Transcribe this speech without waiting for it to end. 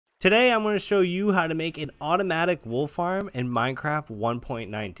Today I'm going to show you how to make an automatic wool farm in Minecraft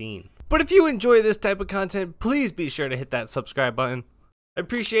 1.19. But if you enjoy this type of content, please be sure to hit that subscribe button. I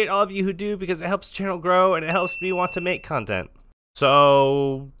appreciate all of you who do because it helps the channel grow and it helps me want to make content.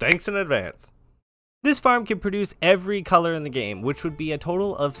 So thanks in advance. This farm can produce every color in the game, which would be a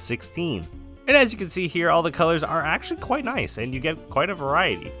total of 16. And as you can see here, all the colors are actually quite nice and you get quite a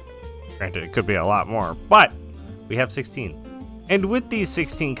variety. Granted, it could be a lot more, but we have 16. And with these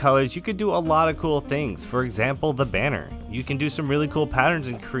 16 colors, you could do a lot of cool things. For example, the banner. You can do some really cool patterns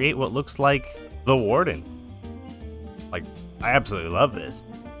and create what looks like the warden. Like, I absolutely love this.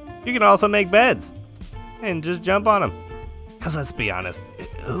 You can also make beds and just jump on them. Because let's be honest,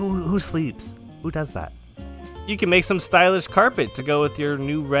 who sleeps? Who does that? You can make some stylish carpet to go with your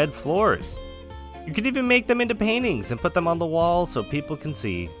new red floors. You could even make them into paintings and put them on the wall so people can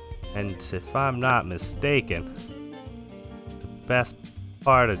see. And if I'm not mistaken, best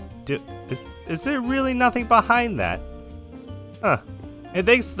part of is there really nothing behind that? Huh. And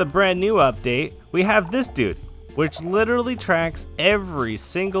thanks to the brand new update, we have this dude, which literally tracks every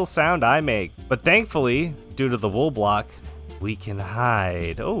single sound I make. But thankfully, due to the wool block, we can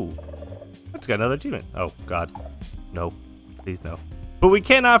hide. Oh, let's got another achievement. Oh god, no, please no. But we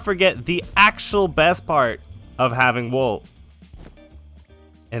cannot forget the actual best part of having wool,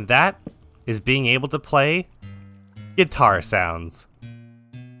 and that is being able to play guitar sounds.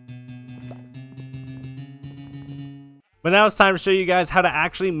 But now it's time to show you guys how to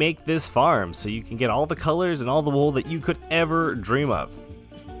actually make this farm so you can get all the colors and all the wool that you could ever dream of.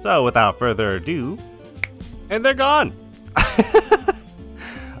 So without further ado, and they're gone.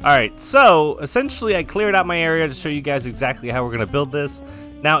 Alright, so essentially I cleared out my area to show you guys exactly how we're going to build this.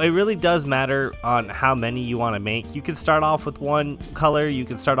 Now it really does matter on how many you want to make. You can start off with one color, you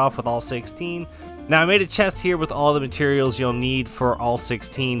can start off with all 16. Now I made a chest here with all the materials you'll need for all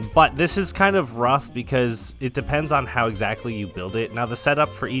 16, but this is kind of rough because it depends on how exactly you build it. Now the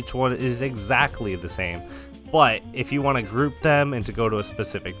setup for each one is exactly the same, but if you want to group them and to go to a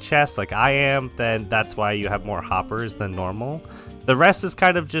specific chest like I am, then that's why you have more hoppers than normal. The rest is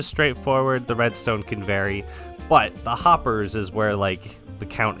kind of just straightforward. The redstone can vary, but the hoppers is where like the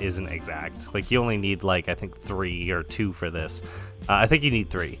count isn't exact. Like you only need like I think 3 or 2 for this. I think you need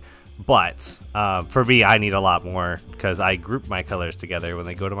 3. But for me, I need a lot more because I group my colors together when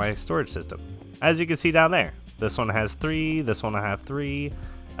they go to my storage system. As you can see down there, this one has 3, this one I have 3.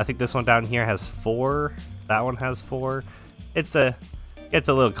 I think this one down here has 4. That one has 4. Gets a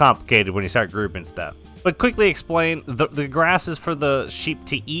little complicated when you start grouping stuff. But quickly explain, the grass is for the sheep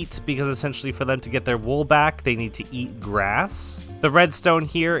to eat because essentially for them to get their wool back, they need to eat grass. The redstone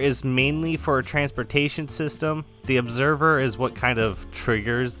here is mainly for a transportation system. The observer is what kind of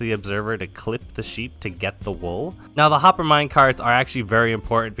triggers the observer to clip the sheep to get the wool. Now the hopper mine carts are actually very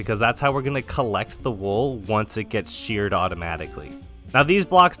important because that's how we're going to collect the wool once it gets sheared automatically. Now these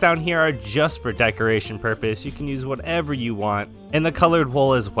blocks down here are just for decoration purpose. You can use whatever you want. And the colored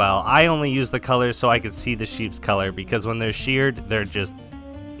wool as well. I only use the colors so I can see the sheep's color because when they're sheared, they're just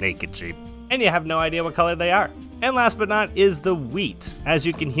naked sheep. And you have no idea what color they are. And last but not is the wheat. As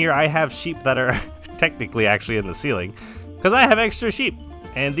you can hear, I have sheep that are technically actually in the ceiling because I have extra sheep.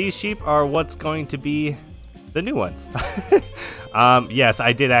 And these sheep are what's going to be the new ones. Yes,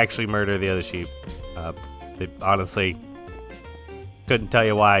 I did actually murder the other sheep. Honestly, couldn't tell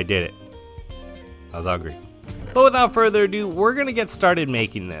you why I did it. I was hungry. But without further ado, we're gonna get started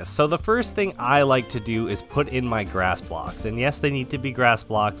making this. So the first thing I like to do is put in my grass blocks. And yes, they need to be grass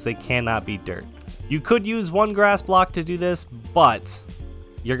blocks. They cannot be dirt. You could use one grass block to do this, but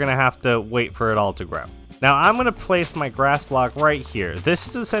you're gonna have to wait for it all to grow. Now I'm gonna place my grass block right here. This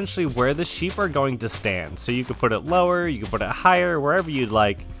is essentially where the sheep are going to stand. So you can put it lower, you can put it higher, wherever you'd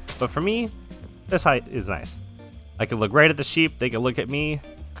like. But for me, this height is nice. I can look right at the sheep, they can look at me,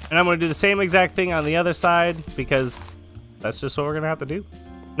 and I'm going to do the same exact thing on the other side because that's just what we're going to have to do.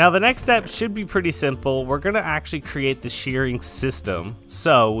 Now the next step should be pretty simple. We're going to actually create the shearing system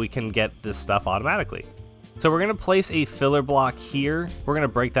so we can get this stuff automatically. So we're going to place a filler block here. We're going to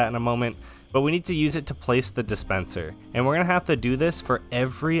break that in a moment, but we need to use it to place the dispenser. And we're going to have to do this for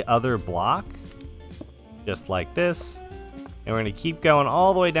every other block, just like this. And we're going to keep going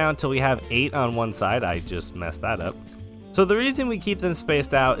all the way down until we have 8 on one side. I just messed that up. So the reason we keep them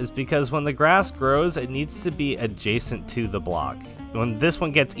spaced out is because when the grass grows, it needs to be adjacent to the block. When this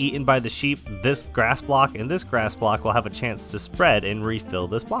one gets eaten by the sheep, this grass block and this grass block will have a chance to spread and refill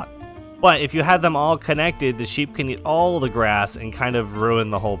this block. But if you had them all connected, the sheep can eat all the grass and kind of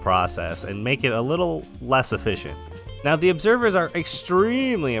ruin the whole process and make it a little less efficient. Now the observers are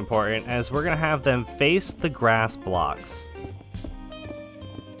extremely important as we're going to have them face the grass blocks.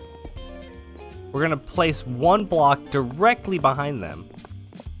 we're gonna place one block directly behind them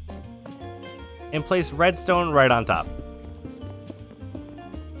and place redstone right on top.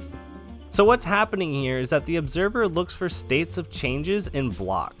 So what's happening here is that the observer looks for states of changes in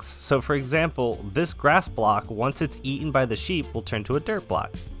blocks. So for example, this grass block, once it's eaten by the sheep, will turn to a dirt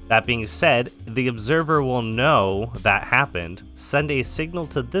block. That being said, the observer will know that happened, send a signal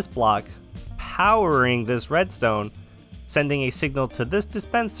to this block, powering this redstone, sending a signal to this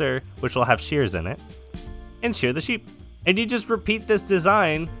dispenser, which will have shears in it, and shear the sheep. And you just repeat this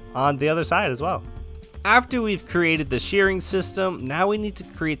design on the other side as well. After we've created the shearing system, now we need to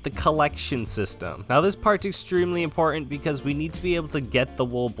create the collection system. Now this part's extremely important because we need to be able to get the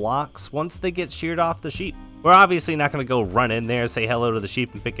wool blocks once they get sheared off the sheep. We're obviously not going to go run in there, say hello to the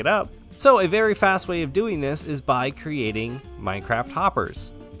sheep and pick it up. So a very fast way of doing this is by creating Minecraft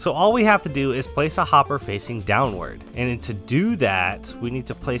hoppers. So all we have to do is place a hopper facing downward. And to do that, we need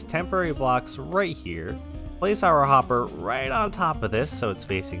to place temporary blocks right here. Place our hopper right on top of this so it's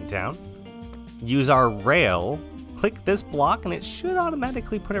facing down. Use our rail, click this block, and it should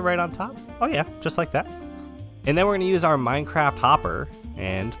automatically put it right on top. Oh yeah, just like that. And then we're gonna use our Minecraft hopper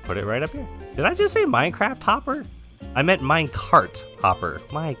and put it right up here. Did I just say Minecraft hopper? I meant minecart hopper.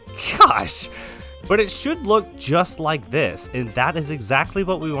 My gosh. But it should look just like this, and that is exactly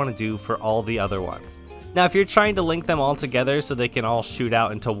what we want to do for all the other ones. Now if you're trying to link them all together so they can all shoot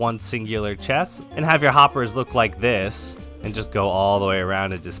out into one singular chest and have your hoppers look like this and just go all the way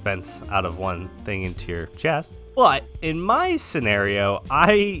around and dispense out of one thing into your chest. But in my scenario,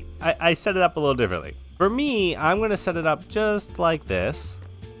 I set it up a little differently. For me, I'm going to set it up just like this,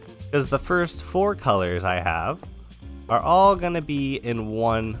 because the first 4 colors I have are all going to be in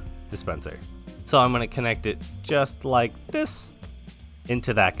one dispenser. So I'm going to connect it just like this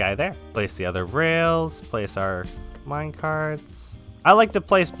into that guy there. Place the other rails, place our minecarts. I like to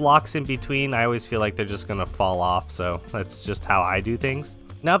place blocks in between. I always feel like they're just gonna fall off, so that's just how I do things.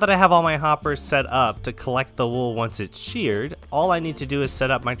 Now that I have all my hoppers set up to collect the wool once it's sheared, all I need to do is set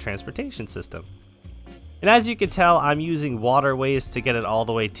up my transportation system. And as you can tell, I'm using waterways to get it all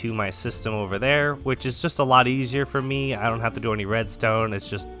the way to my system over there, which is just a lot easier for me. I don't have to do any redstone, it's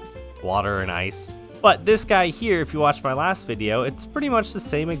just water and ice. But this guy here, if you watched my last video, it's pretty much the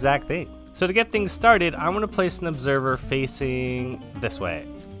same exact thing. So to get things started, I'm going to place an observer facing this way.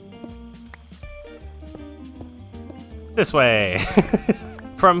 This way.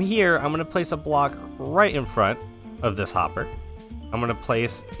 From here, I'm going to place a block right in front of this hopper. I'm going to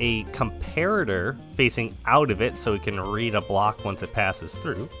place a comparator facing out of it so it can read a block once it passes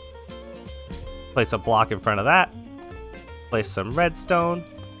through. Place a block in front of that. Place some redstone.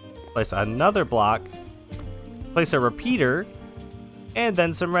 Place another block. Place a repeater. And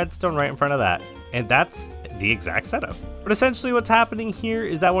then some redstone right in front of that. And that's the exact setup. But essentially what's happening here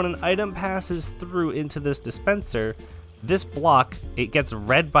is that when an item passes through into this dispenser, this block, it gets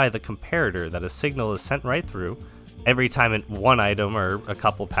read by the comparator that a signal is sent right through every time one item or a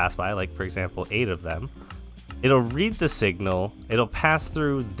couple pass by, like for example 8 of them. It'll read the signal, it'll pass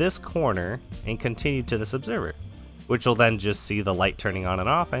through this corner and continue to this observer, which will then just see the light turning on and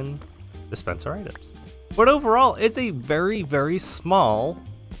off and dispense our items. But overall, it's a very, very small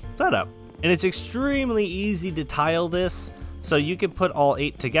setup. And it's extremely easy to tile this. So you can put all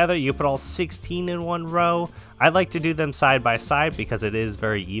 8 together, you can put all 16 in one row. I like to do them side by side because it is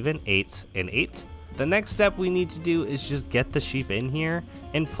very even, 8 and 8. The next step we need to do is just get the sheep in here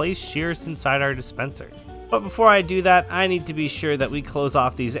and place shears inside our dispenser. But before I do that, I need to be sure that we close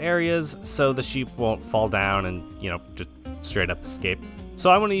off these areas so the sheep won't fall down and, just straight up escape. So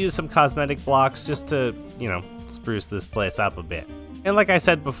I'm going to use some cosmetic blocks just to, spruce this place up a bit. And like I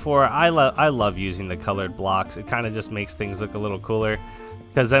said before, I love using the colored blocks. It kind of just makes things look a little cooler,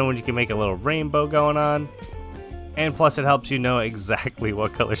 because then when you can make a little rainbow going on, and plus it helps you know exactly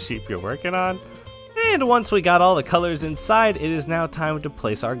what color sheep you're working on. And once we got all the colors inside, it is now time to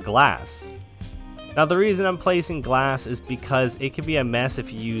place our glass. Now the reason I'm placing glass is because it can be a mess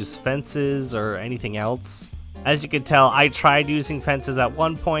if you use fences or anything else. As you can tell, I tried using fences at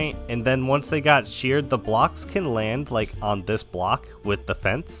one point, and then once they got sheared, the blocks can land like on this block with the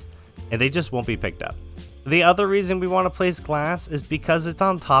fence, and they just won't be picked up. The other reason we want to place glass is because it's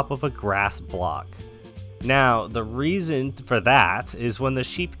on top of a grass block. Now, the reason for that is when the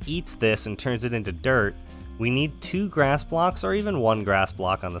sheep eats this and turns it into dirt, we need 2 grass blocks or even 1 grass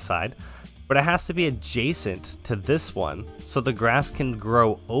block on the side, but it has to be adjacent to this one so the grass can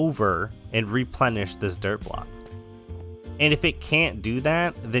grow over and replenish this dirt block. And if it can't do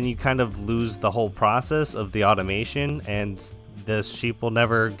that, then you kind of lose the whole process of the automation and the sheep will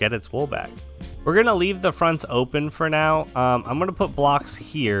never get its wool back. We're gonna leave the fronts open for now. I'm gonna put blocks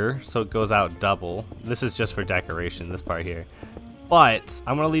here so it goes out double. This is just for decoration, this part here. But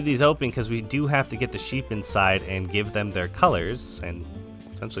I'm gonna leave these open because we do have to get the sheep inside and give them their colors and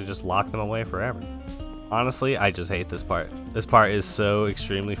essentially just lock them away forever. Honestly, I just hate this part. This part is so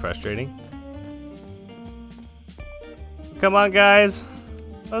extremely frustrating. Come on, guys.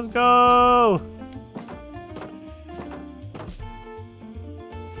 Let's go.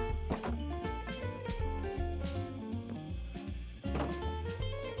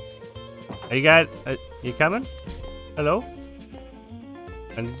 Are you guys, you coming? Hello?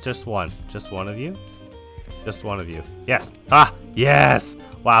 I need just one of you. Just one of you. Yes. Ah, yes.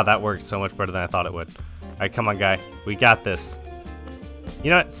 Wow, that worked so much better than I thought it would. All right, come on, guy. We got this. You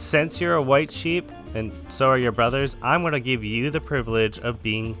know what? Since you're a white sheep, and so are your brothers, I'm going to give you the privilege of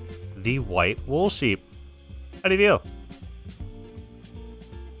being the white wool sheep. How do you feel?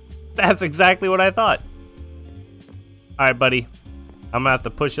 That's exactly what I thought. All right, buddy. I'm going to have to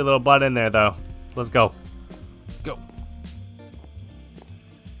push your little butt in there, though. Let's go. Go.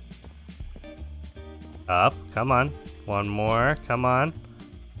 Up. Come on. One more. Come on.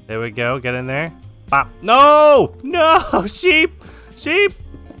 There we go. Get in there. Pop. No! No! Sheep! Sheep!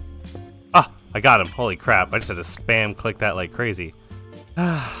 Ah, I got him. Holy crap. I just had to spam click that like crazy.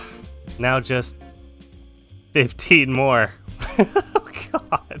 Now just 15 more. Oh,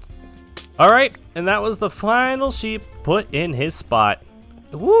 God. All right. And that was the final sheep put in his spot.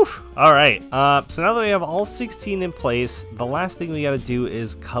 Woo! All right. So now that we have all 16 in place, the last thing we got to do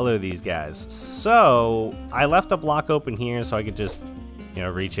is color these guys. So I left a block open here so I could just, you know,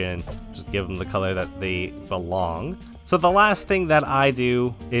 reach in, just give them the color that they belong. So the last thing that I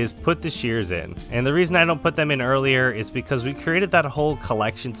do is put the shears in. And the reason I don't put them in earlier is because we created that whole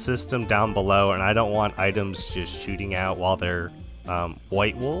collection system down below, and I don't want items just shooting out while they're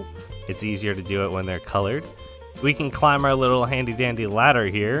white wool. It's easier to do it when they're colored. We can climb our little handy dandy ladder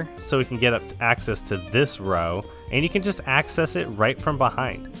here so we can get up to access to this row, and you can just access it right from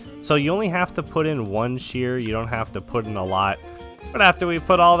behind. So you only have to put in one shear, you don't have to put in a lot. But after we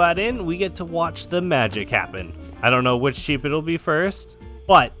put all that in, we get to watch the magic happen. I don't know which sheep it'll be first,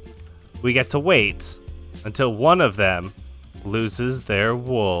 but we get to wait until one of them loses their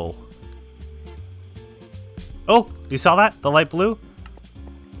wool. Oh, you saw that? The light blue?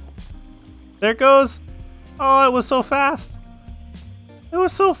 There it goes. Oh, it was so fast. It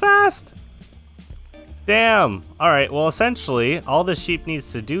was so fast. Damn. All right, well, essentially, all the sheep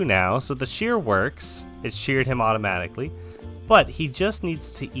needs to do now, so the shear works. It sheared him automatically. But he just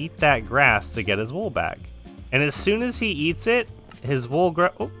needs to eat that grass to get his wool back. And as soon as he eats it, his wool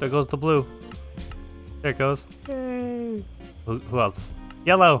grows. Oh, there goes the blue. There it goes. Yay. Who else?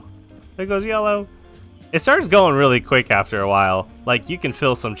 Yellow. There goes yellow. It starts going really quick after a while. Like, you can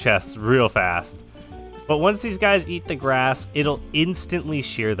fill some chests real fast. But once these guys eat the grass, it'll instantly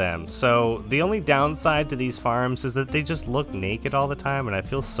shear them. So the only downside to these farms is that they just look naked all the time, and I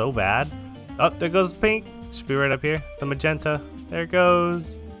feel so bad. Oh, there goes pink. Should be right up here. The magenta. There it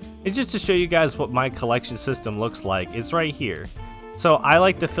goes. And just to show you guys what my collection system looks like, it's right here. So I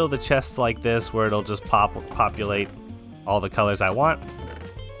like to fill the chests like this, where it'll just populate all the colors I want,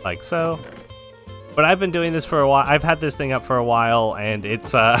 like so. But I've been doing this for a while. I've had this thing up for a while, and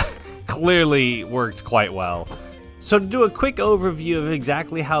it's clearly worked quite well. So to do a quick overview of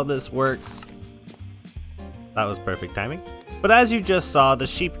exactly how this works, that was perfect timing. But as you just saw, the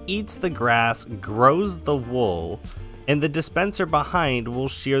sheep eats the grass, grows the wool, and the dispenser behind will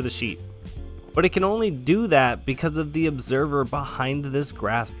shear the sheep. But it can only do that because of the observer behind this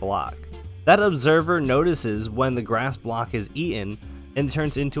grass block. That observer notices when the grass block is eaten and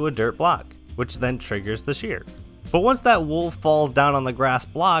turns into a dirt block, which then triggers the shear. But once that wool falls down on the grass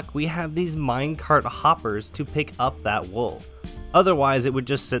block, we have these minecart hoppers to pick up that wool. Otherwise, it would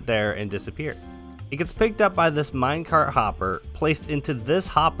just sit there and disappear. It gets picked up by this minecart hopper, placed into this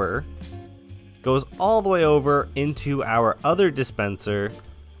hopper, goes all the way over into our other dispenser,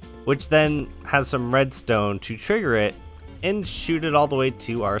 which then has some redstone to trigger it and shoot it all the way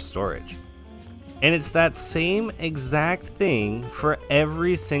to our storage. And it's that same exact thing for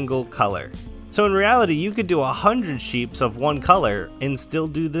every single color. So in reality, you could do 100 sheeps of one color and still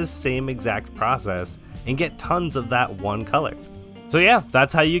do this same exact process and get tons of that one color. So yeah,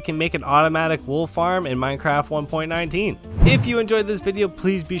 that's how you can make an automatic wool farm in Minecraft 1.19. If you enjoyed this video,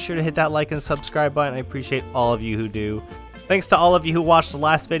 please be sure to hit that like and subscribe button. I appreciate all of you who do. Thanks to all of you who watched the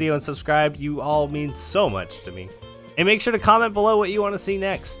last video and subscribed. You all mean so much to me. And make sure to comment below what you want to see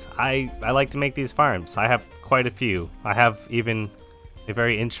next. I like to make these farms. I have quite a few. I have even a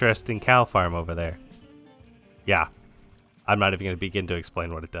very interesting cow farm over there. Yeah, I'm not even going to begin to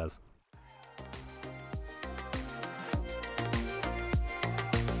explain what it does.